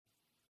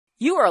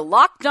You are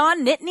Locked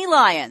On Nittany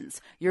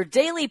Lions, your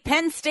daily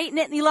Penn State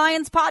Nittany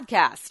Lions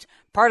podcast,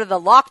 part of the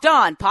Locked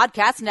On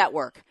Podcast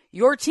Network,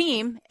 your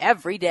team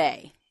every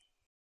day.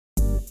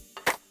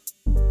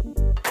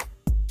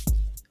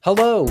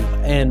 Hello,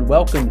 and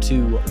welcome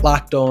to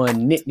Locked On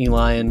Nittany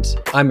Lions.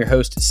 I'm your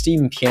host,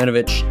 Steven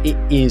Pianovich. It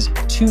is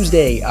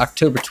Tuesday,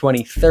 October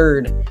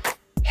 23rd.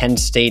 Penn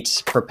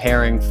State's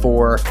preparing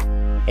for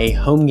a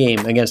home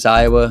game against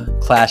Iowa,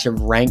 clash of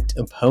ranked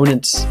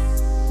opponents.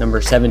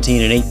 Number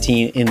 17 and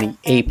 18 in the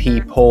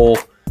AP poll.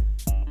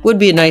 Would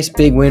be a nice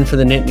big win for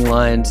the Nittany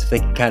Lions if they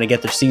can kind of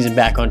get their season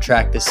back on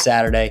track this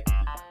Saturday.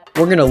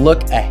 We're going to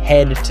look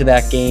ahead to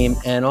that game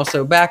and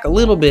also back a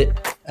little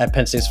bit at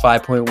Penn State's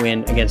 5-point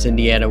win against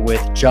Indiana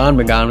with John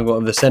McGonigal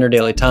of the Center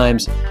Daily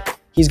Times.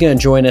 He's going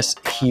to join us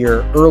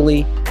here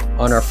early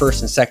on our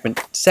first and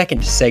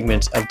second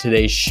segments of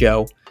today's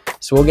show.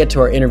 So we'll get to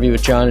our interview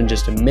with John in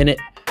just a minute.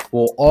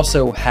 We'll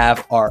also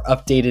have our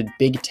updated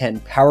Big Ten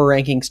power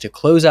rankings to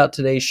close out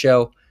today's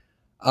show.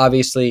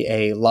 Obviously,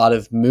 a lot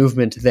of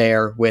movement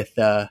there with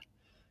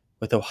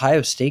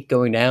Ohio State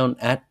going down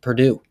at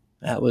Purdue.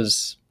 That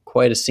was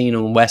quite a scene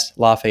in West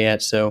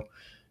Lafayette. So,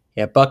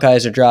 yeah,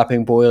 Buckeyes are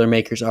dropping,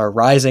 Boilermakers are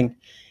rising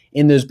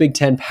in those Big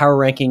Ten power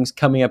rankings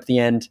coming up at the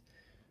end.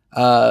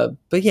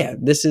 But yeah,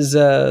 this is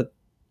a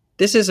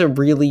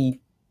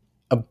really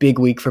a big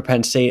week for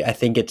Penn State. I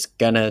think it's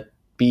gonna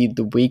be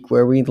the week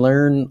where we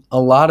learn a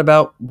lot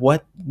about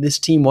what this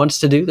team wants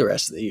to do the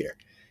rest of the year.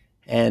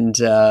 And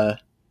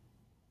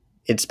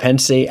it's Penn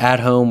State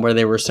at home where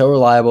they were so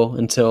reliable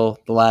until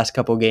the last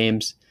couple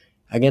games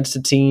against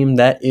a team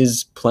that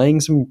is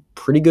playing some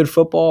pretty good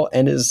football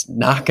and is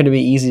not going to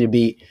be easy to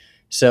beat.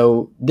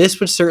 So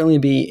this would certainly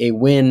be a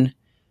win,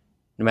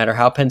 no matter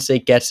how Penn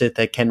State gets it,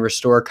 that can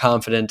restore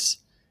confidence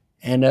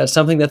and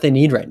something that they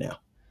need right now.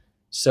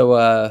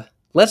 So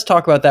let's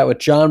talk about that with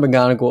John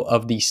McGonigal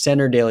of the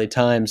Center Daily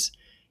Times.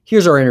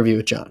 Here's our interview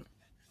with John.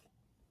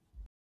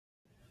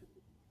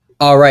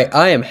 All right,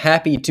 I am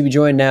happy to be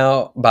joined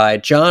now by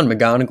John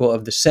McGonigal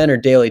of the Center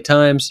Daily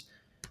Times.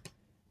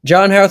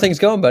 John, how are things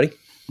going, buddy?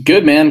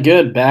 Good, man.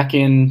 Good. Back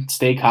in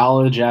State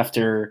College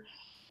after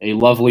a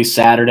lovely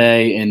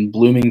Saturday in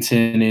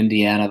Bloomington,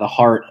 Indiana, the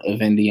heart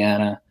of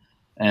Indiana,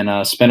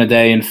 and spent a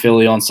day in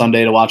Philly on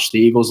Sunday to watch the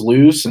Eagles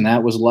lose, and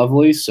that was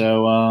lovely.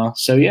 So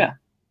yeah,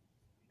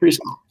 pretty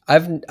small.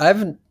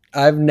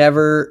 I've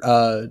never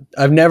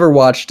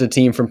watched a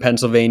team from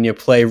Pennsylvania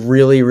play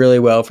really, really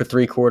well for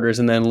 3 quarters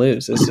and then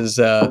lose. This is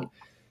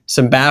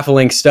some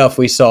baffling stuff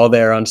we saw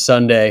there on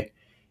Sunday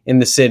in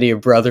the city of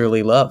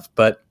brotherly love.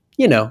 But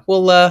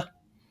we'll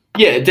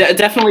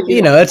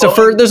definitely.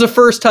 There's a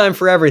first time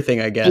for everything,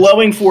 I guess.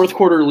 Blowing fourth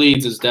quarter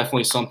leads is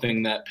definitely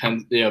something that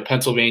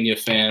Pennsylvania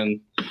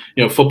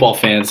football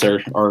fans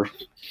are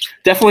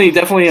definitely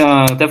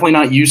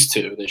not used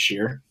to this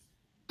year.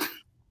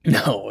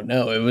 No,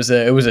 it was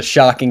a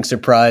shocking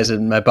surprise,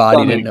 and my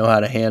body didn't know how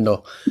to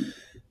handle.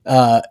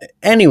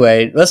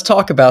 Anyway, let's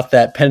talk about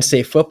that Penn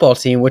State football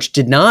team, which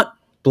did not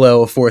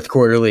blow a fourth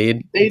quarter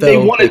lead. They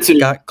wanted to.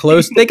 Got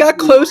close. They got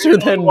closer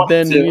than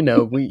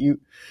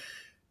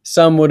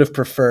some would have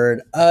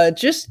preferred.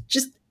 Just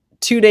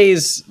 2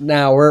 days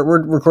now.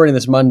 We're recording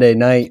this Monday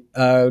night.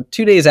 2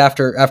 days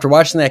after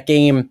watching that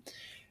game.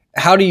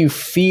 How do you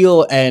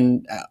feel,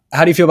 and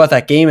how do you feel about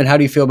that game, and how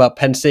do you feel about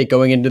Penn State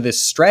going into this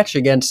stretch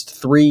against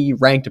 3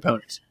 ranked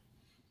opponents?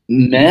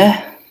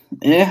 Meh.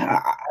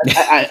 Yeah.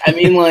 I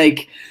mean,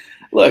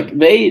 look,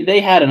 they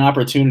had an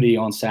opportunity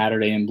on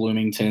Saturday in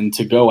Bloomington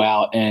to go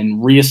out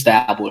and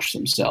reestablish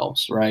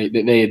themselves, right?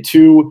 They had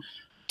two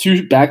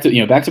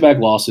back-to-back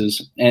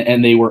losses,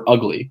 and they were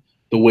ugly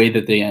the way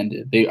that they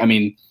ended.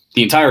 The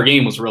entire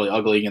game was really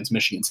ugly against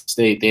Michigan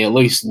State. They at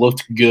least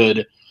looked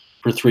good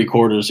for 3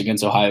 quarters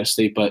against Ohio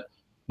State, but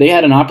they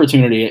had an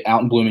opportunity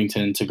out in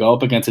Bloomington to go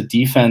up against a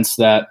defense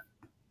that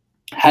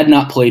had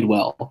not played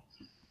well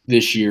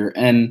this year.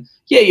 And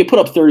yeah, you put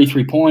up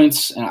 33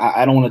 points, and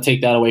I don't want to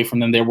take that away from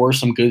them. There were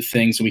some good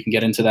things, and we can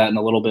get into that in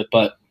a little bit,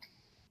 but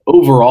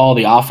overall,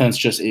 the offense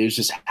just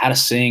out of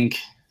sync.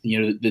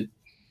 The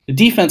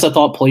defense I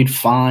thought played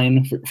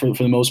fine for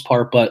the most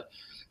part, but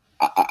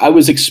I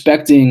was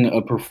expecting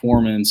a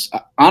performance.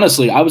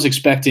 Honestly, I was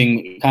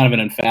expecting kind of an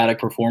emphatic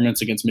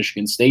performance against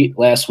Michigan State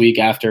last week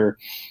after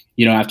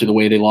the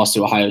way they lost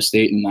to Ohio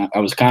State, and I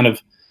was kind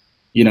of,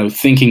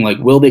 thinking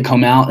will they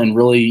come out and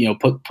really,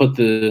 put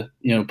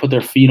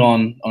their feet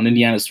on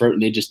Indiana's throat,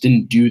 and they just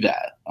didn't do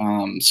that.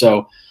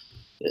 So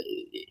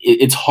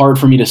it's hard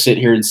for me to sit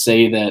here and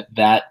say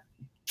that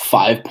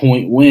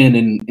 5-point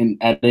win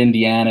at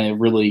Indiana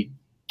really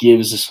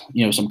gives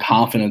some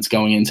confidence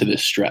going into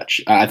this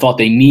stretch. I thought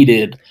they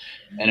needed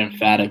an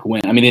emphatic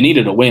win. I mean, they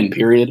needed a win,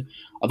 period.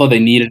 I thought they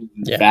needed an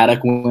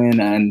emphatic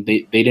win, and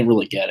they didn't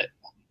really get it.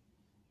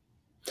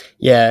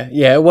 Yeah,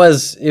 it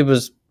was it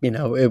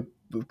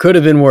could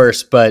have been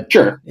worse, but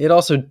sure, it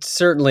also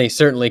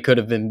certainly could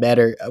have been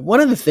better.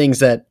 One of the things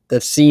that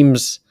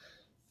seems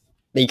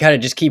that you kind of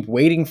just keep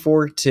waiting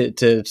for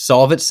to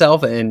solve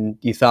itself, and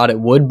you thought it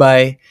would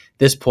by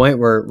this point.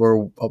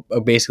 We're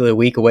basically a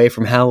week away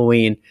from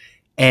Halloween.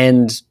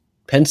 And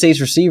Penn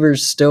State's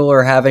receivers still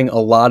are having a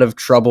lot of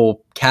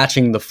trouble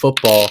catching the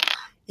football.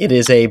 It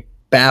is a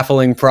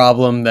baffling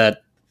problem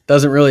that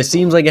doesn't really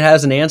seem like it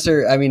has an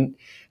answer. I mean,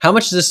 how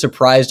much has this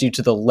surprised you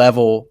to the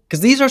level?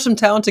 Because these are some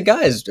talented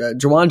guys.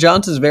 Juwan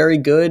Johnson's very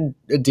good.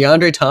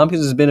 DeAndre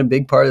Tompkins has been a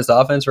big part of this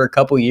offense for a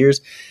couple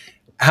years.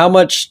 How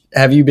much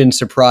have you been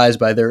surprised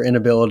by their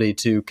inability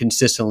to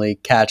consistently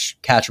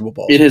catch catchable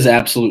balls? It has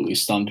absolutely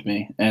stunned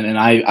me, and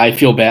I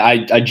feel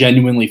bad. I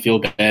genuinely feel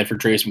bad for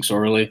Trace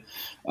McSorley.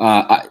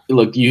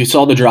 Look, you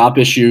saw the drop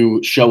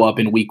issue show up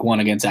in week 1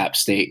 against App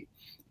State,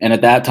 and at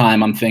that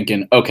time I'm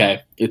thinking,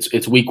 okay,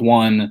 it's week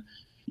 1.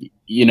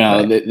 You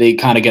know, right. They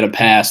kind of get a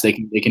pass. They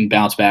can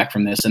bounce back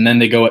from this, and then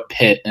they go at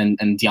Pitt, and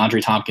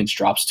DeAndre Tompkins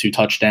drops 2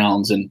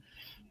 touchdowns,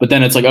 but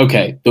then it's like,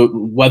 okay, the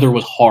weather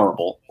was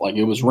horrible. Like,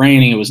 it was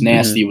raining, it was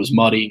nasty, It was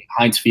muddy.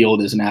 Heinz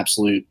Field is an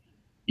absolute,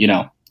 it's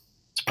a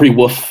pretty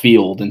woof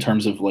field in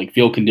terms of like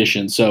field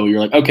conditions. So you're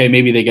like, okay,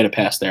 maybe they get a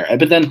pass there.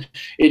 But then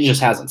it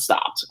just hasn't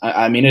stopped.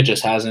 I mean, it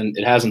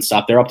hasn't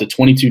stopped. They're up to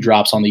 22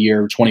 drops on the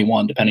year,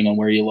 21, depending on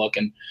where you look.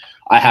 And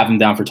I have them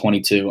down for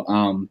 22.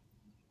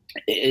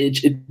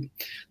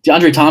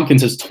 DeAndre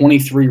Tompkins has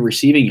 23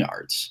 receiving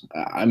yards.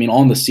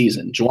 On the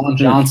season. Juwan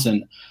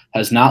Johnson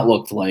has not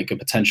looked like a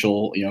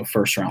potential,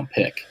 first round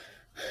pick.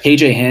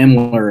 KJ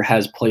Hamler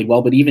has played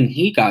well, but even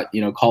he got,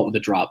 caught with a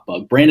drop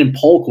bug. Brandon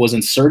Polk was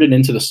inserted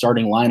into the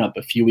starting lineup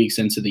a few weeks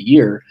into the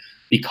year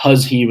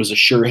because he was a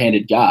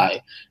sure-handed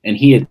guy, and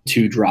he had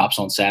 2 drops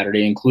on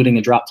Saturday, including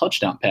a drop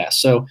touchdown pass.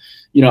 So,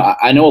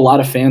 I know a lot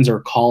of fans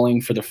are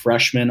calling for the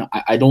freshman.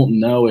 I don't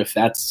know if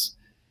that's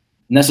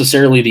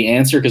necessarily the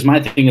answer, because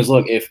my thing is,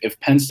 look, if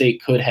Penn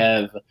State could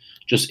have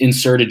just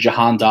inserted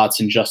Jahan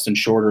Dotson, Justin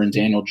Shorter, and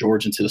Daniel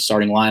George into the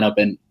starting lineup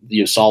and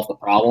solve the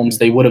problems,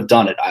 they would have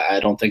done it. I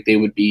don't think they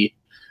would be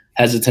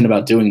hesitant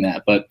about doing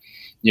that. But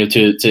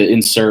to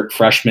insert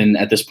freshmen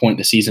at this point in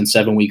the season,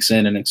 7 weeks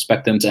in, and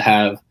expect them to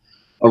have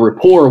a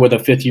rapport with a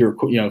fifth year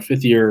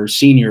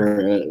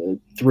senior,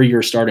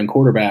 3-year starting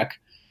quarterback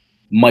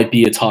might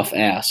be a tough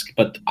ask.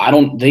 But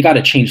they got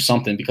to change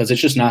something, because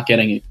it's just not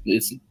getting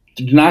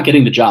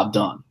the job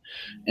done.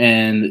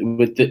 And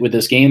with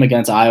this game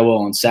against Iowa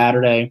on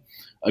Saturday,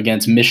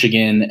 against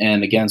Michigan,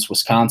 and against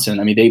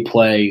Wisconsin, they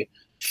play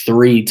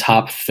 3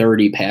 top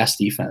 30 pass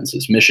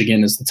defenses.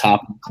 Michigan is the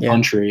top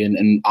country,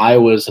 and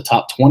Iowa is the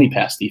top 20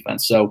 pass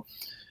defense. So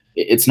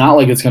it's not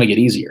like it's going to get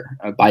easier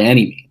by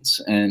any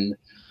means. And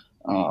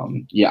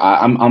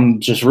I'm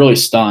just really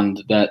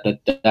stunned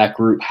that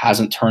group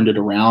hasn't turned it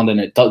around, and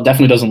it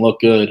definitely doesn't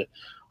look good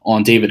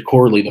on David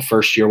Corley, the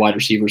first-year wide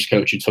receivers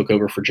coach who took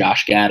over for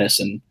Josh Gaddis.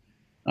 And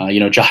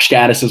Josh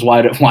Gaddis's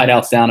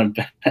wideouts down in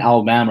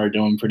Alabama are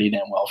doing pretty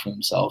damn well for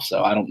themselves.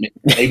 So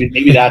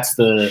maybe that's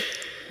the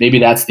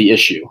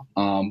issue.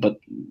 But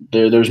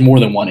there's more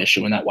than one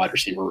issue in that wide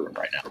receiver room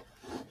right now.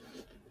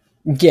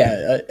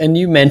 Yeah, and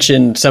you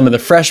mentioned some of the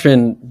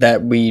freshmen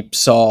that we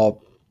saw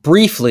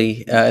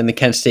briefly in the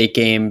Kent State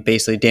game.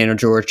 Basically, Daniel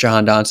George,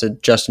 Jahan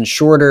Dotson, Justin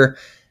Shorter.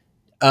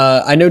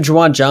 I know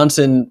Juwan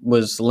Johnson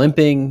was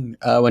limping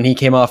when he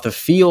came off the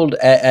field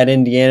at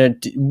Indiana.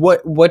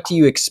 What do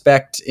you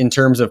expect in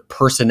terms of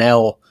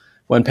personnel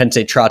when Penn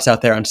State trots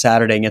out there on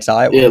Saturday against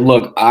Iowa? Yeah,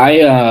 look,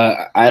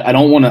 I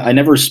don't want to. I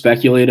never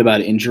speculate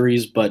about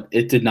injuries, but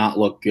it did not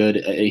look good.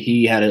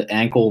 He had an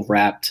ankle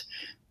wrapped.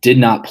 Did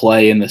not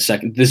play in the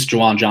second. This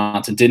Juwan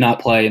Johnson did not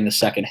play in the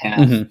second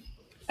half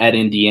at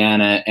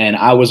Indiana, and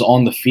I was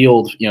on the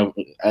field,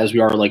 as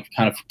we are like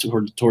kind of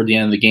toward the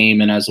end of the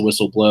game, and as the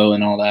whistle blow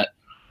and all that.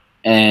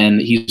 And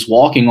he's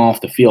walking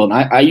off the field.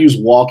 And I use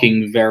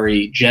walking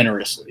very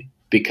generously,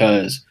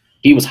 because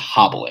he was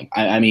hobbling.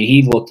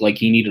 He looked like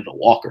he needed a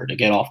walker to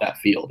get off that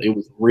field. It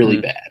was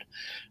really bad.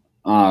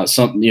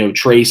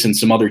 Trace and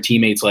some other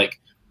teammates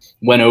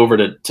went over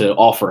to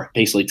offer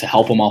basically to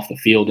help him off the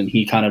field, and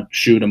he kind of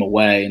shooed him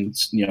away, and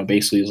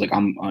basically was like,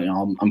 I'm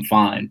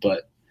fine,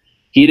 but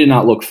he did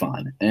not look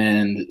fine.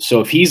 And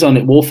so if he's on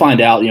it, we'll find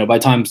out, by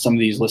the time some of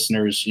these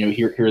listeners,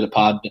 hear the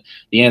pod,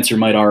 the answer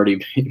might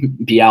already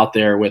be out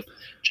there with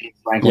James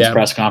Franklin's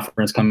press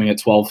conference coming at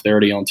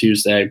 12:30 on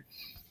Tuesday.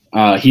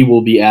 He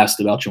will be asked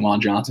about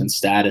Juwan Johnson's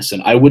status.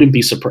 And I wouldn't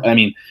be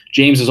surprised.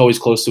 James is always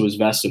close to his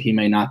vest, so he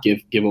may not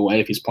give away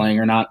if he's playing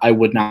or not. I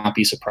would not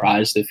be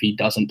surprised if he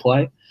doesn't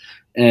play.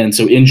 And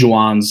so in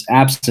Juwan's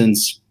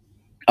absence,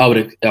 I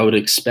would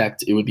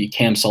expect it would be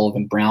Cam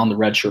Sullivan-Brown, the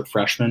redshirt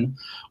freshman,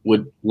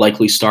 would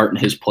likely start in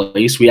his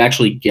place. We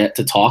actually get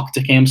to talk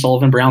to Cam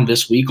Sullivan-Brown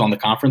this week on the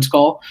conference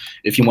call.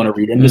 If you want to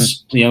read into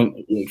this,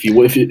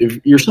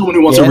 if you're someone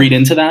who wants to read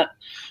into that,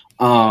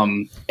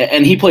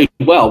 and he played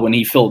well when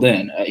he filled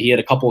in. He had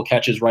a couple of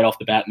catches right off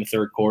the bat in the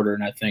third quarter,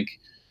 and I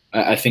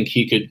think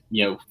he could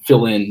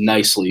fill in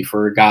nicely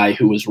for a guy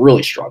who was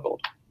really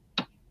struggled.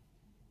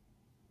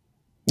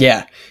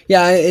 Yeah,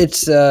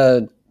 it's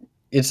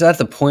at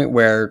the point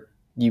where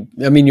you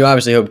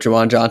obviously hope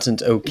Juwan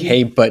Johnson's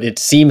okay, but it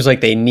seems like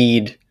they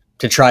need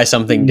to try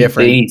something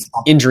different.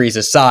 Injuries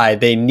aside,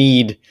 they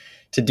need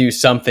to do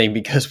something,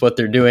 because what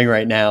they're doing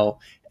right now,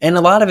 And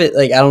a lot of it,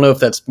 like, I don't know if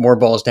that's more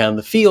balls down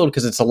the field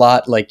because it's a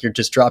lot like you're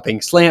just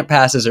dropping slant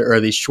passes or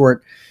these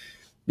short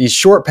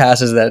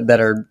passes that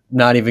are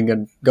not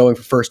even going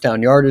for first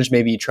down yardage.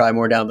 Maybe you try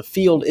more down the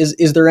field.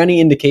 Is there any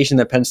indication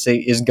that Penn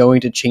State is going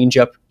to change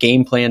up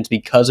game plans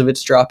because of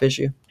its drop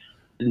issue?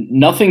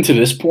 Nothing to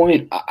this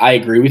point. I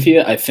agree with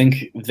you. I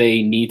think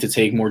they need to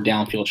take more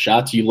downfield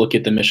shots. You look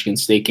at the Michigan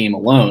State game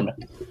alone,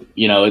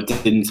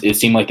 it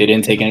seemed like they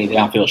didn't take any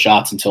downfield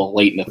shots until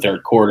late in the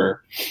third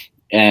quarter.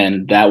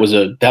 And that was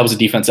a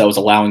defense that was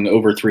allowing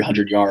over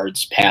 300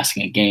 yards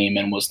passing a game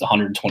and was the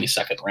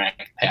 122nd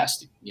ranked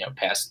pass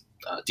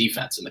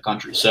defense in the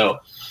country. So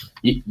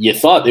you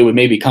thought it would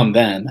maybe come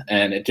then,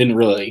 and it didn't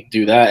really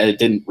do that. It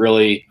didn't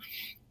really,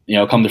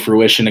 come to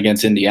fruition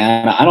against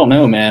Indiana. I don't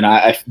know, man.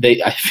 I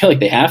feel like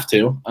they have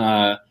to.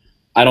 I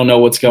don't know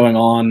what's going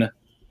on,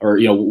 or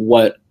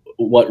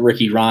what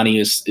Ricky Ronnie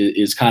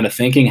is kind of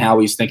thinking, how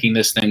he's thinking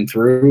this thing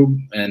through,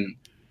 and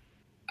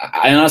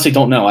I honestly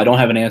don't know. I don't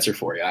have an answer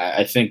for you.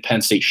 I think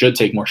Penn State should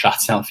take more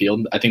shots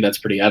downfield. I think that's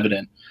pretty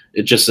evident.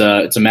 It just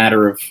it's a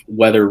matter of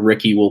whether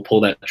Ricky will pull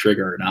that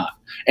trigger or not.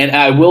 And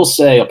I will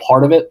say a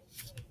part of it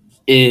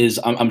is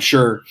I'm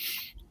sure,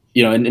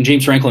 and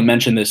James Franklin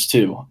mentioned this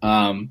too,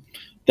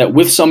 that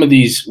with some of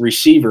these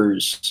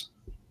receivers,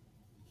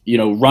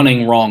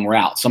 running wrong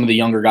routes, some of the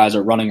younger guys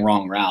are running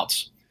wrong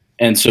routes.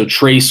 And so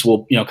Trace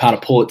will, kind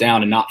of pull it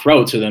down and not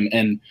throw it to them.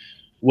 And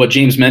what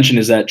James mentioned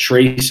is that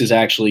Trace is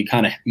actually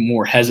kind of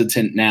more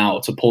hesitant now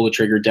to pull the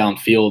trigger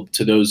downfield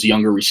to those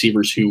younger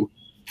receivers who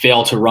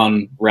fail to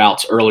run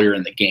routes earlier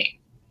in the game.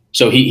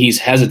 So he's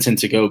hesitant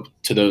to go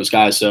to those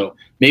guys. So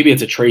maybe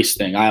it's a Trace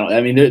thing.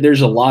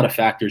 There's a lot of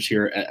factors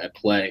here at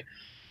play,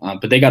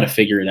 but they got to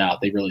figure it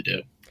out. They really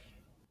do.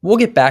 We'll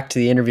get back to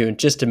the interview in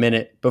just a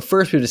minute, but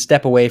first we have to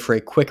step away for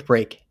a quick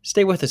break.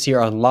 Stay with us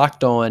here on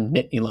Locked On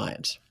Nittany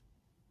Lions.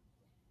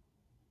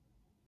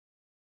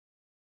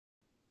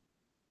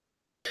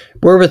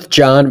 We're with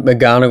John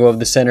McGonigal of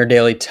the Center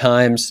Daily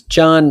Times.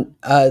 John,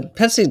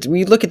 Penn State,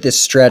 we look at this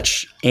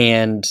stretch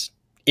and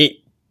it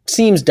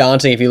seems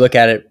daunting if you look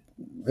at it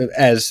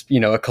as,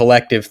 a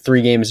collective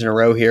 3 games in a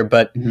row here.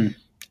 But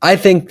I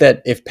think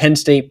that if Penn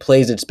State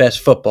plays its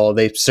best football,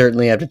 they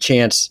certainly have a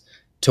chance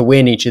to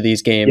win each of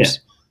these games.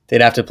 Yeah.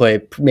 They'd have to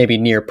play maybe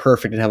near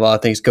perfect and have a lot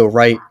of things go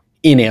right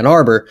in Ann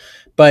Arbor.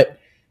 But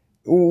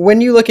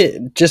when you look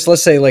at just,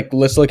 let's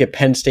look at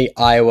Penn State,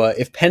 Iowa.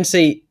 If Penn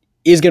State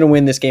is going to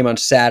win this game on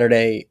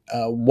Saturday,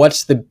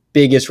 what's the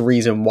biggest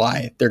reason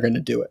why they're going to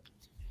do it?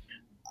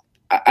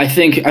 I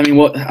think, I don't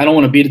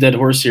want to beat a dead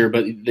horse here,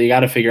 but they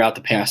got to figure out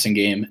the passing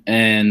game.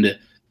 And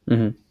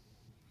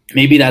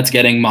maybe that's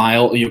getting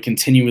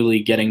continually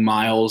getting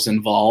Miles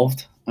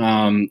involved.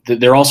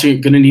 They're also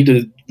going to need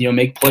to,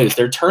 make plays.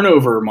 Their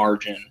turnover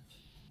margin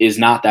is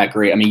not that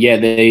great.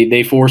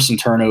 They forced some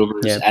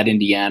turnovers at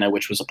Indiana,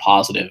 which was a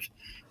positive.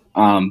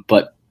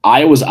 But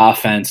Iowa's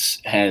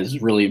offense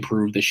has really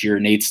improved this year.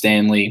 Nate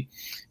Stanley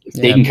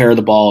taking care of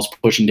the balls,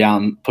 pushing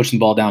the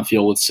ball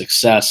downfield with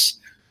success.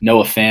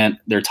 Noah Fant,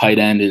 their tight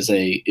end, is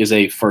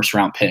a first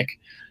round pick,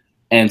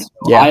 and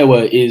so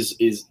Iowa is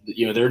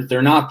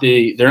they're not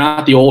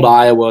the old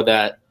Iowa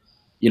that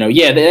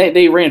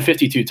they ran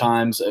 52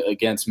 times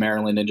against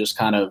Maryland and just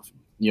kind of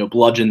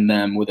bludgeoned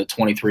them with a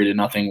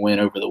 23-0 win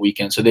over the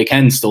weekend. So they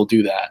can still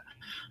do that,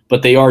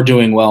 but they are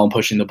doing well and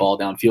pushing the ball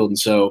downfield, and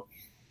so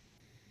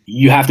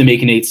you have to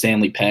make Nate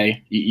Stanley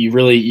pay.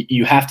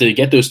 You have to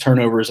get those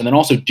turnovers and then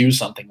also do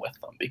something with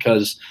them,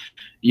 because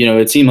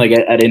it seemed like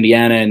at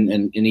Indiana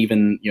and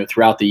even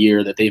throughout the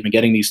year that they've been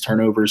getting these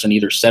turnovers and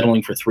either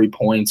settling for 3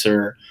 points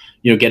or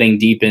getting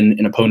deep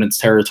in opponent's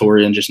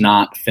territory and just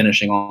not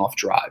finishing off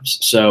drives.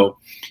 So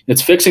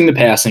it's fixing the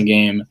passing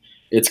game.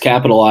 It's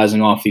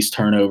capitalizing off these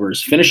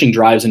turnovers, finishing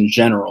drives in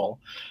general.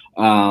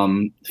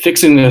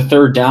 Fixing the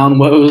third down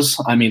woes.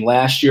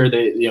 Last year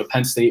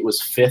Penn State was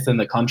 5th in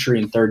the country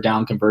in third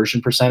down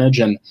conversion percentage,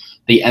 and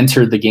they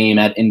entered the game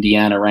at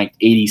Indiana ranked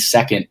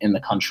 82nd in the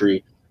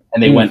country,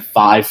 and they went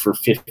 5 for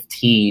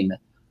 15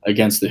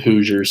 against the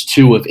Hoosiers,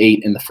 2 of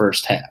 8 in the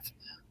first half.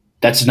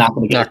 That's not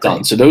going to get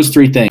done. So those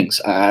 3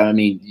 things,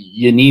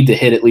 you need to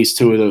hit at least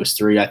 2 of those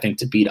 3, I think,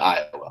 to beat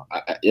Iowa.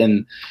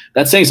 And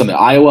that's saying something.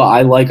 I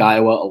like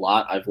Iowa a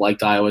lot. I've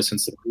liked Iowa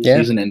since the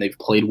preseason, and they've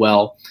played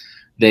well.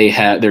 They're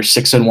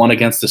 6-1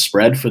 against the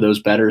spread for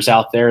those bettors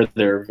out there.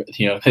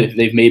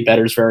 They've made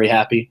bettors very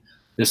happy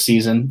this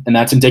season, and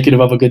that's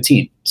indicative of a good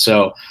team.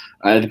 So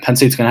Penn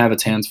State's going to have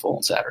its hands full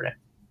on Saturday.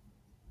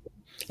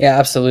 Yeah,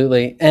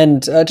 absolutely.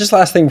 And just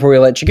last thing before we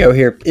let you go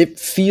here, it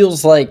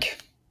feels like,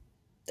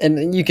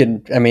 and you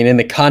can, in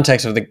the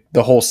context of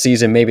the whole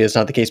season, maybe it's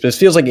not the case, but it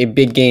feels like a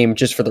big game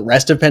just for the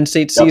rest of Penn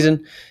State's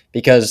season,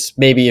 because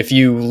maybe if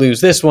you lose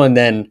this one,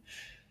 then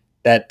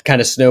that kind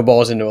of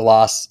snowballs into a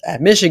loss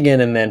at Michigan,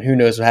 and then who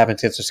knows what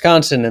happens against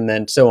Wisconsin, and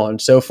then so on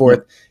and so forth.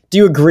 Do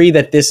you agree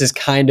that this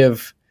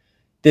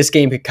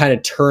game could kind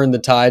of turn the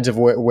tides of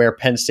where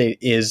Penn State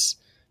is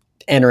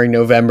entering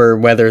November,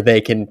 whether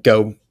they can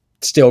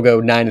still go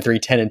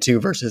 9-3,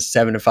 10-2 versus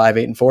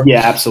 7-5, 8-4?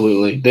 Yeah,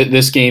 absolutely.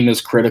 This game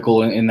is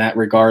critical in that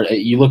regard.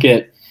 You look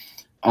at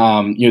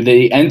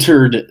They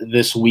entered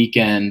this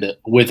weekend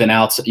with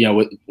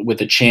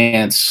with a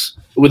chance,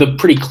 with a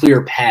pretty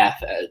clear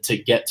path to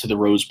get to the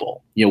Rose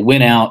Bowl.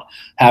 Win out,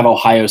 have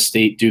Ohio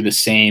State do the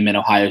same, and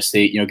Ohio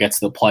State, gets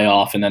to the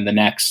playoff, and then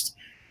the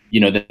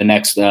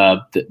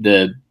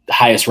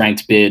highest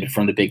ranked bid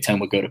from the Big Ten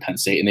would go to Penn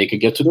State, and they could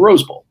get to the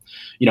Rose Bowl.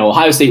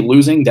 Ohio State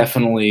losing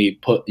definitely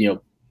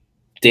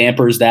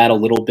dampers that a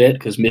little bit,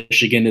 because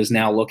Michigan is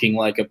now looking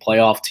like a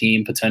playoff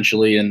team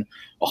potentially, and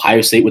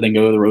Ohio State would then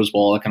go to the Rose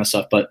Bowl, that kind of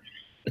stuff. But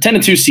a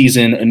 10-2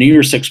 season, a New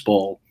Year's Six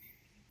Bowl,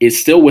 is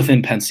still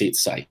within Penn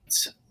State's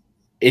sights.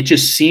 It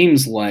just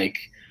seems like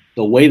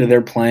the way that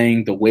they're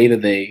playing, the way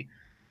that they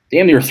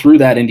damn near threw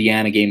that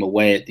Indiana game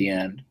away at the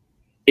end,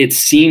 it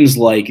seems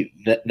like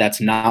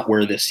that's not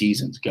where this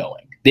season's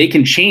going. They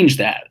can change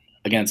that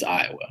against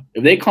Iowa.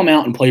 If they come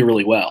out and play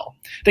really well.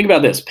 Think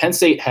about this. Penn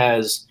State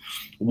has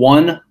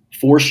won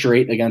 4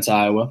 straight against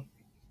Iowa.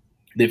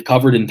 They've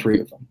covered in 3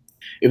 of them.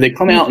 If they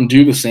come out and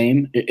do the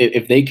same,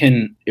 if they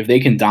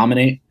can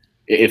dominate,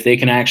 if they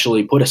can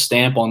actually put a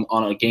stamp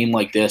on a game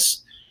like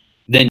this,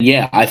 then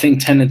yeah, I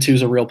think 10-2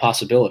 is a real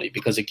possibility,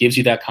 because it gives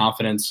you that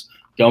confidence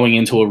going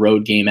into a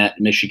road game at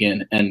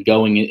Michigan, and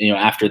going,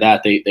 after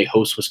that they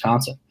host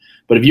Wisconsin.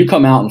 But if you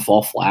come out and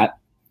fall flat,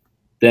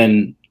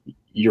 then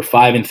you're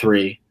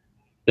 5-3.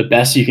 The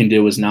best you can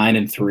do is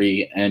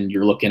 9-3, and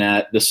you're looking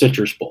at the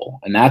Citrus Bowl,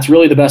 and that's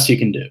really the best you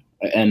can do.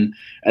 And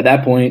at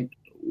that point,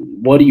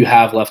 what do you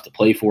have left to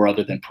play for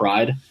other than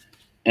pride?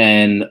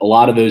 And a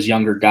lot of those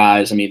younger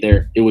guys,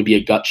 it would be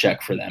a gut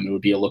check for them. It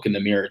would be a look in the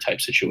mirror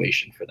type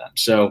situation for them.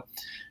 So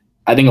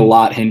I think a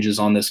lot hinges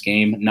on this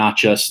game, not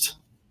just,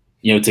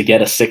 to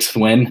get a 6th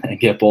win and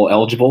get bowl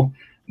eligible,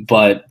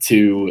 but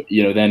to,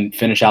 then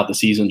finish out the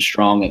season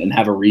strong and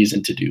have a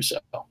reason to do so.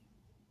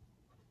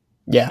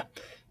 Yeah.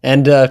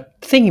 And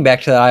thinking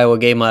back to the Iowa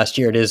game last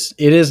year, it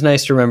is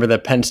nice to remember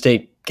that Penn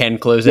State can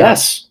close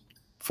out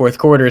fourth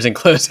quarters and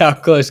close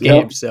out close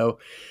games. So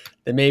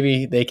then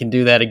maybe they can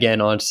do that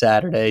again on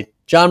Saturday.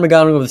 John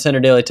McGonigal of the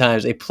Center Daily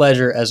Times, a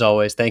pleasure as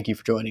always. Thank you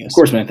for joining us. Of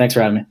course, man. Thanks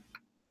for having me.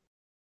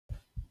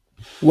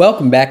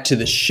 Welcome back to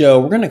the show.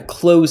 We're going to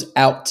close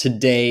out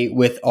today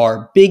with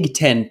our Big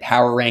Ten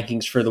power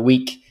rankings for the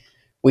week.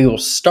 We will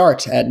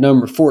start at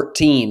number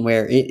 14,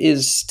 where it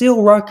is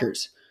still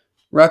Rutgers.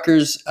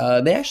 Rutgers,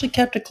 they actually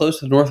kept it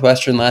close with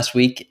Northwestern last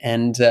week,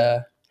 and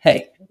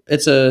hey,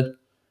 it's a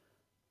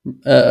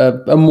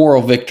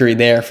moral victory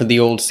there for the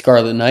old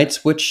Scarlet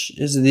Knights, which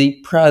is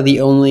probably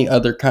the only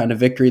other kind of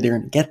victory they're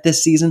going to get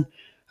this season.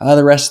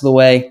 The rest of the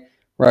way,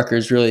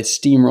 Rutgers really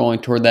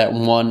steamrolling toward that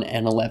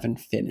 1-11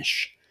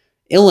 finish.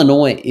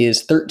 Illinois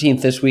is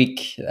 13th this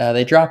week.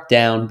 They dropped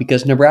down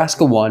because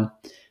Nebraska won.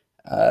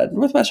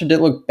 Northwestern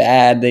didn't look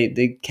bad.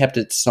 They kept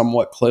it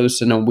somewhat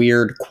close in a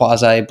weird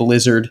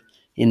quasi-blizzard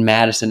in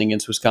Madison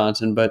against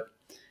Wisconsin. But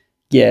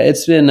yeah,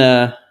 it's been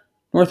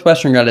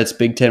Northwestern got its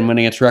Big Ten win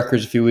against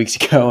Rutgers a few weeks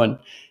ago, and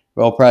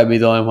will probably be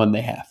the only one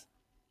they have.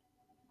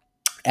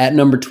 At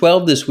number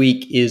 12 this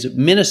week is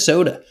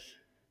Minnesota.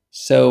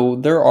 So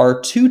there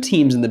are 2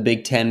 teams in the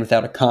Big Ten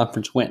without a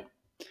conference win.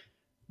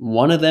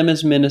 One of them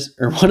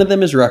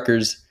is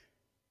Rutgers.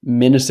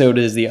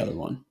 Minnesota is the other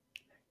one.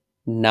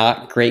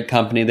 Not great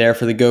company there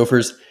for the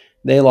Gophers.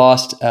 They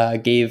lost,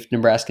 gave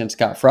Nebraska and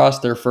Scott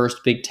Frost their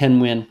first Big Ten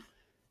win.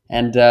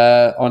 And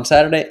on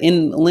Saturday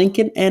in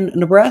Lincoln, and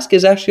Nebraska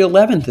is actually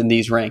 11th in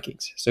these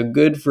rankings. So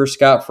good for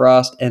Scott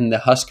Frost and the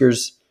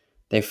Huskers.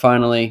 They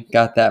finally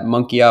got that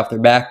monkey off their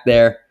back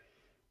there.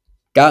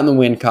 Got in the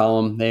win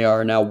column. They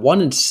are now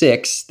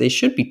 1-6. They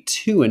should be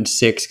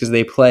 2-6 because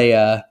they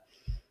play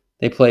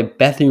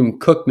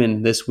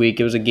Bethune-Cookman this week.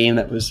 It was a game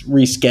that was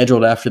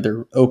rescheduled after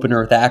their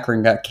opener with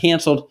Akron got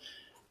canceled.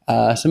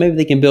 So maybe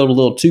they can build a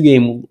little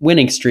 2-game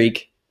winning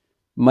streak.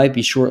 Might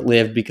be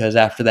short-lived because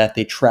after that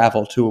they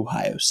travel to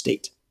Ohio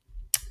State.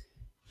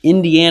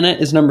 Indiana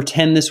is number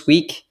 10 this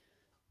week.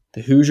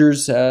 The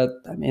Hoosiers,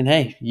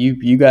 hey,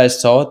 you guys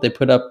saw it. They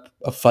put up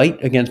a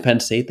fight against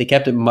Penn State. They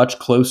kept it much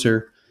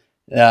closer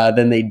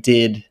than they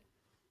did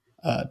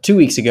 2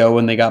 weeks ago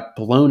when they got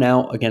blown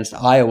out against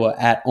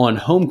Iowa on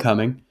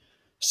homecoming.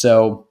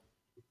 So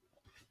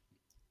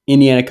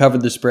Indiana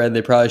covered the spread.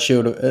 They probably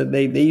showed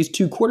they used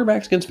 2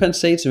 quarterbacks against Penn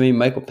State, so maybe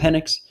Michael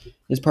Penix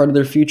is part of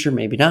their future,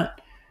 maybe not.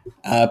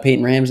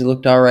 Peyton Ramsey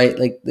looked all right.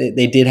 Like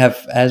they did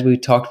have, as we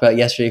talked about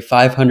yesterday,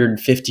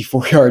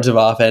 554 yards of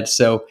offense.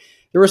 So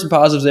there were some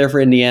positives there for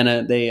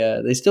Indiana.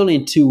 They still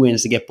need 2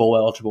 wins to get bowl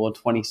eligible in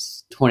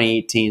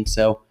 2018.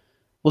 So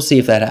we'll see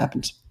if that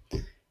happens.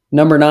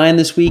 Number 9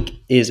 this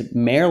week is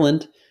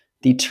Maryland.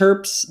 The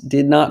Terps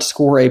did not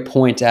score a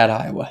point at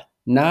Iowa.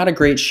 Not a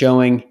great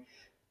showing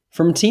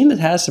from a team that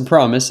has some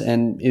promise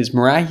and is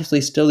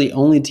miraculously still the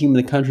only team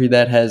in the country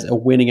that has a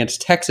win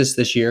against Texas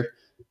this year.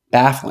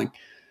 Baffling.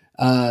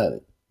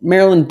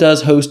 Maryland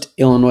does host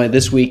Illinois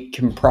this week,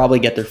 can probably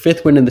get their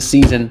 5th win in the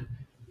season,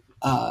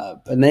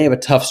 and they have a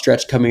tough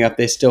stretch coming up.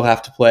 They still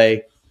have to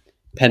play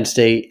Penn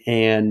State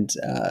and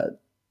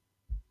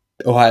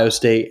Ohio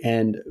State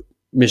and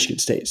Michigan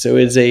State. So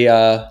it's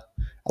a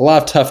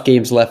lot of tough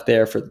games left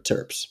there for the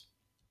Terps.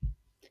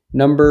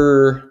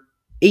 Number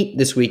 8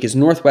 this week is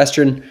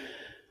Northwestern.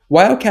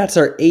 Wildcats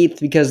are 8th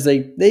because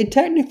they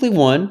technically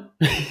won.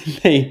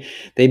 they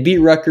beat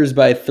Rutgers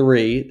by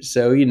 3,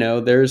 so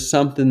there's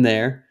something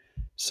there,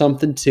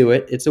 something to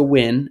it. It's a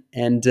win,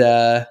 and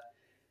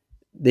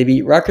they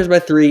beat Rutgers by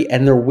 3,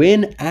 and their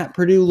win at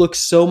Purdue looks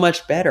so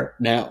much better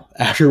now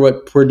after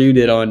what Purdue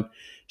did on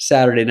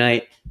Saturday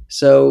night.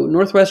 So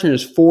Northwestern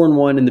is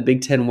 4-1 in the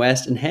Big Ten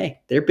West, and hey,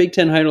 their Big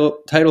Ten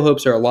title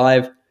hopes are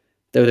alive.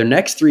 Though their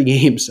next 3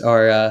 games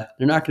are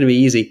they're not going to be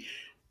easy.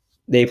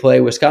 They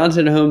play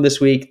Wisconsin at home this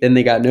week, then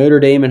they got Notre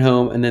Dame at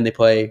home, and then they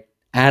play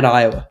at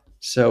Iowa.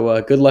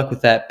 So good luck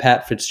with that,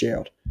 Pat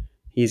Fitzgerald.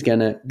 He's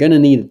gonna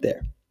need it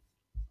there.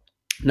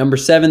 Number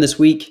 7 this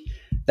week,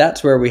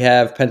 that's where we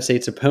have Penn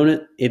State's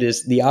opponent. It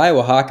is the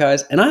Iowa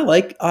Hawkeyes, and I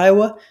like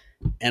Iowa,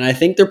 and I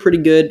think they're pretty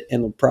good,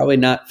 and they'll probably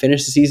not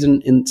finish the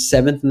season in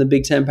 7th in the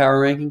Big Ten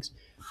power rankings.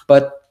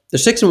 But they're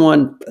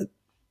 6-1.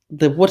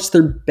 What's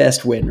their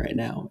best win right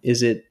now?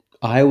 Is it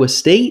Iowa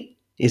State?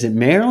 Is it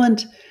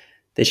Maryland?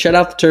 They shut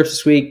out the Terps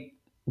this week.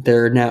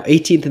 They're now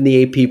 18th in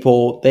the AP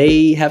poll.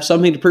 They have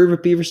something to prove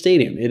at Beaver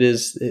Stadium.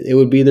 It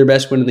would be their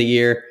best win of the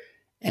year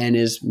and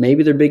is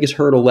maybe their biggest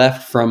hurdle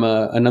left from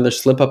another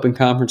slip-up in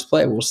conference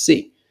play. We'll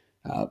see.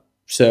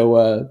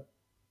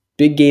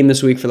 Big game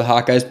this week for the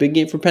Hawkeyes. Big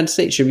game for Penn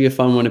State. Should be a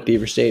fun one at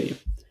Beaver Stadium.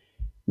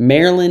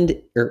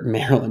 Wisconsin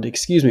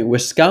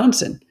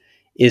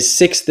is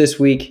 6th this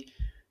week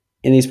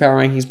in these power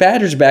rankings.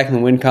 Badgers are back in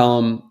the win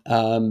column.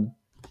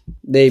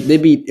 They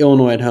beat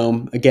Illinois at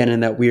home, again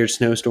in that weird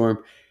snowstorm.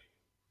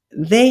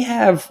 They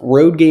have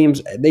road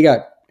games.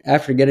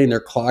 After getting their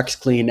clocks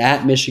cleaned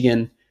at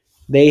Michigan,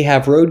 they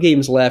have road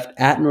games left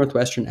at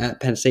Northwestern, at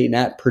Penn State, and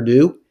at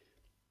Purdue.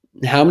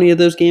 How many of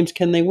those games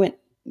can they win?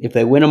 If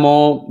they win them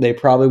all, they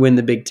probably win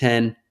the Big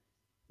Ten.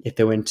 If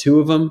they win 2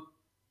 of them,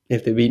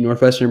 if they beat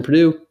Northwestern and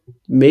Purdue,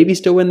 maybe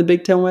still win the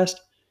Big Ten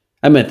West.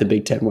 I meant the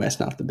Big Ten West,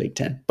 not the Big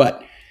Ten.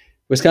 But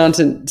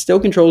Wisconsin still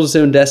controls its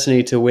own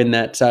destiny to win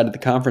that side of the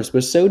conference,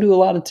 but so do a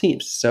lot of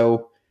teams.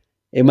 So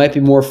it might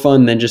be more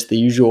fun than just the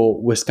usual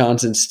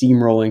Wisconsin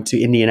steamrolling to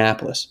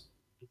Indianapolis.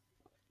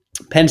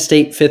 Penn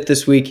State 5th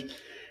this week.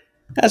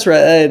 That's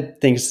right. I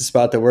think it's the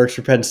spot that works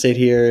for Penn State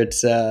here.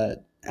 It's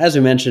as we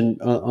mentioned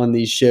on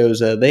these shows,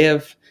 they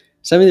have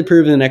something to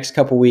prove in the next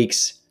couple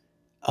weeks.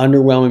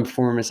 Underwhelming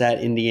performance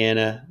at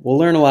Indiana. We'll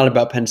learn a lot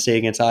about Penn State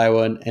against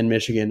Iowa and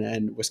Michigan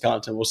and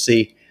Wisconsin. We'll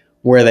see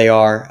where they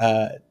are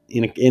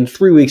in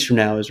 3 weeks from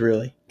now is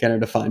really going to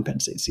define Penn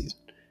State's season.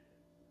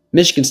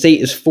 Michigan State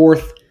is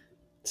 4th.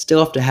 Still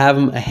have to have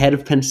them ahead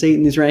of Penn State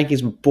in these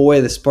rankings, but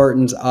boy, the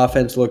Spartans'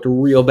 offense looked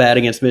real bad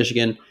against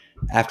Michigan.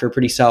 After a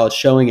pretty solid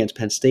showing against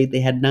Penn State,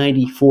 they had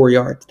 94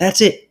 yards.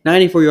 That's it,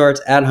 94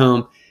 yards at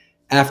home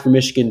after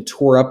Michigan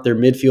tore up their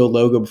midfield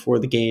logo before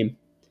the game.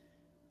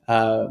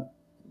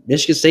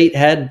 Michigan State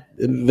had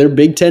their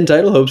Big Ten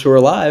title hopes were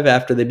alive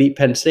after they beat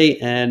Penn State,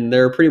 and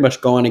they're pretty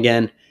much gone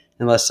again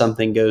unless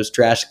something goes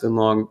drastically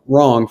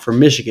wrong for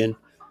Michigan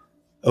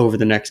over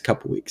the next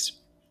couple weeks.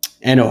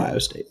 And Ohio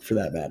State, for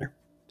that matter.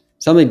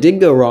 Something did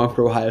go wrong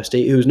for Ohio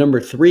State, who's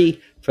number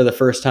 3 for the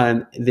first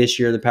time this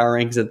year in the power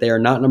rankings, that they are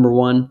not number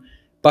 1.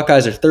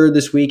 Buckeyes are 3rd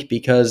this week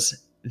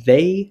because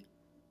they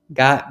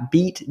got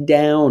beat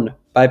down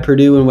by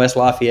Purdue and West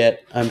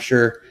Lafayette. I'm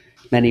sure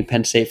many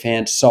Penn State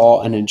fans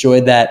saw and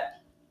enjoyed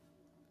that.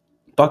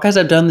 Buckeyes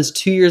have done this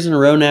 2 years in a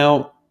row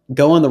now,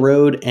 go on the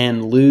road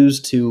and lose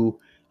to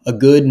a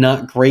good,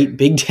 not great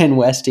Big Ten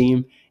West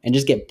team and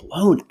just get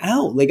blown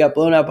out. They got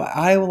blown out by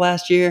Iowa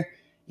last year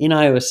in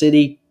Iowa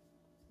City.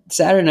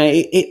 Saturday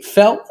night,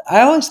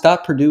 I always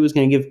thought Purdue was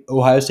going to give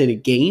Ohio State a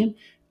game.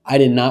 I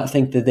did not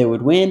think that they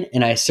would win,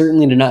 and I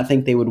certainly did not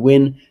think they would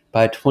win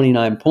by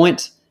 29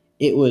 points.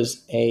 It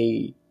was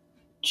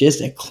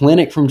just a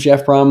clinic from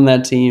Jeff Brom and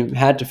that team.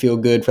 Had to feel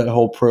good for the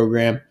whole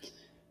program.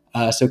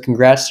 So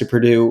congrats to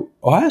Purdue.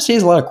 Ohio State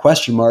has a lot of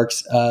question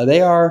marks. They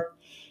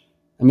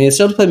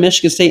still have to play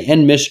Michigan State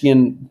and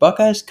Michigan.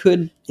 Buckeyes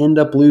could end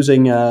up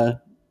losing.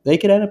 They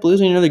could end up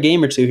losing another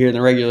game or two here in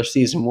the regular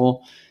season.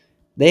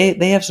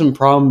 They have some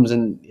problems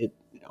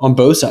on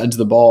both sides of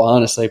the ball,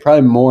 honestly.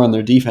 Probably more on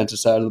their defensive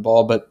side of the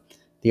ball, but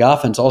the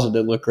offense also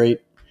did look great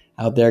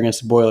out there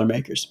against the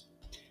Boilermakers.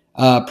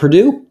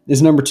 Purdue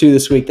is number 2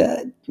 this week.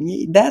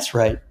 That's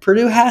right.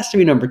 Purdue has to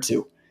be number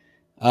 2.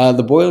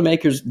 The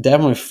Boilermakers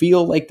definitely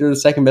feel like they're the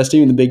second best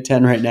team in the Big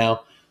Ten right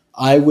now.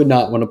 I would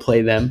not want to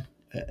play them,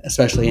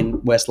 especially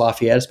in West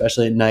Lafayette,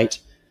 especially at night.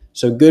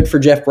 So good for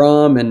Jeff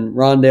Brom and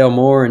Rondale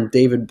Moore and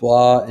David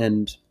Blah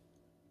and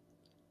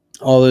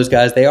all those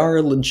guys. They are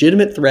a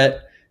legitimate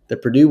threat. The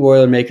Purdue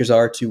Boilermakers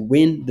are to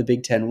win the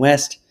Big Ten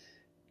West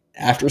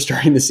after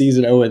starting the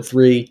season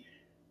 0-3.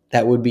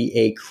 That would be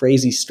a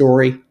crazy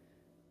story,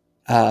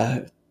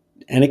 and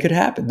it could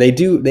happen. They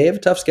have a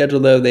tough schedule,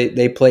 though.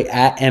 They play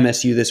at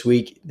MSU this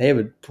week. They have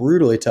a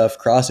brutally tough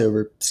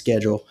crossover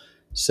schedule.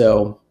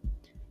 So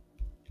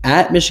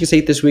at Michigan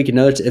State this week,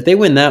 if they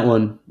win that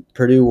one,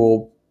 Purdue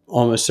will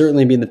almost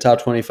certainly be in the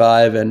top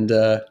 25, and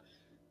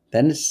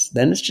then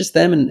it's just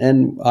them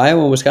and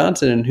Iowa and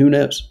Wisconsin, and who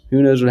knows?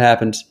 Who knows what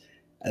happens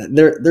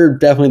they're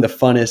definitely the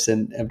funnest,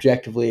 and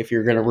objectively, if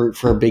you're going to root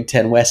for a Big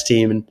Ten West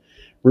team and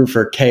root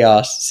for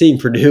chaos, seeing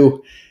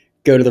Purdue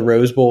go to the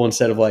Rose Bowl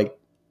instead of like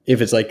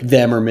if it's like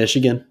them or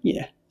Michigan,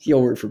 yeah,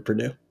 you'll root for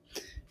Purdue.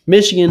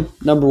 Michigan,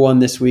 number 1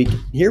 this week.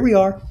 Here we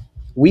are,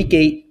 week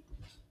 8,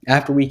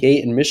 after week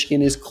 8, and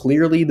Michigan is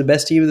clearly the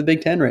best team of the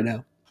Big Ten right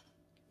now.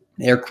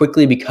 They are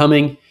quickly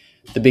becoming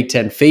the Big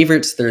Ten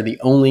favorites. They're the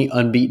only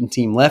unbeaten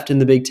team left in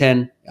the Big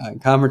Ten in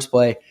conference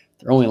play.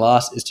 Their only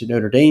loss is to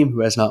Notre Dame,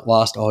 who has not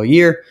lost all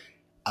year.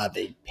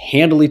 They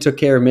handily took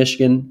care of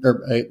Michigan,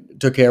 or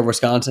took care of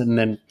Wisconsin, and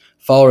then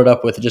followed it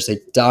up with just a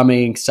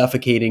dominating,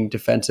 suffocating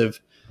defensive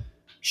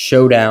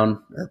beatdown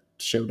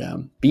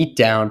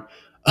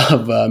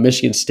of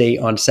Michigan State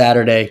on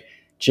Saturday.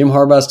 Jim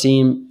Harbaugh's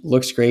team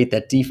looks great.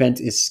 That defense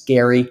is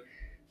scary.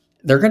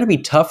 They're going to be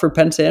tough for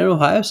Penn State and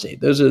Ohio State.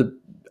 Those are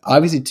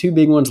obviously 2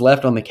 big ones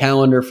left on the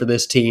calendar for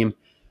this team.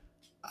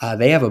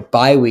 They have a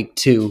bye week,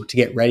 too, to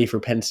get ready for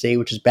Penn State,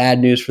 which is bad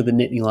news for the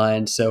Nittany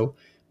Lions. So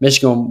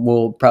Michigan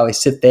will probably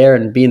sit there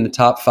and be in the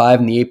top 5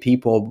 in the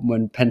AP poll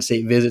when Penn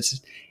State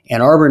visits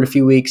Ann Arbor in a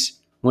few weeks.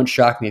 Wouldn't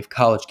shock me if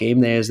College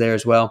Game Day is there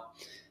as well.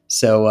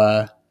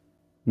 So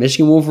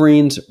Michigan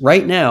Wolverines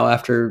right now,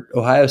 after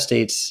Ohio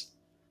State's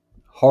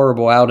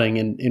horrible outing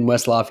in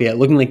West Lafayette,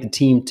 looking like the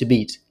team to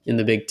beat in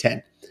the Big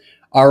Ten.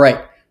 All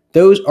right.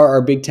 Those are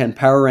our Big Ten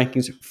power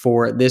rankings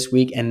for this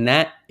week, and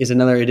that is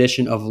another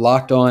edition of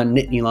Locked On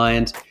Nittany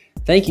Lions.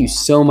 Thank you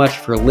so much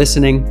for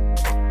listening.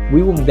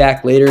 We will be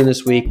back later in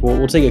this week.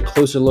 We'll take a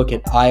closer look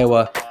at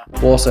Iowa.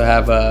 We'll also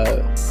have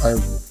our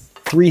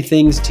 3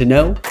 things to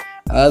know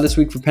this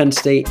week for Penn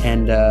State,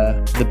 and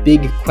the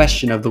big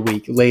question of the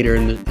week later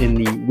in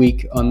the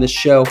week on this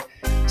show.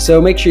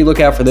 So make sure you look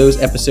out for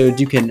those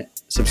episodes. You can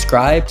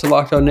subscribe to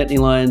Locked On Nittany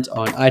Lions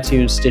on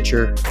iTunes,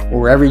 Stitcher, or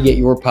wherever you get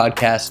your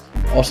podcast.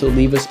 Also,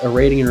 leave us a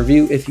rating and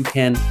review if you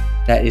can.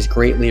 That is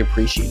greatly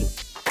appreciated.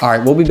 All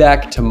right, we'll be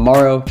back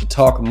tomorrow to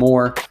talk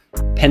more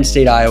Penn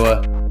State,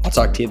 Iowa. I'll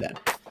talk to you then.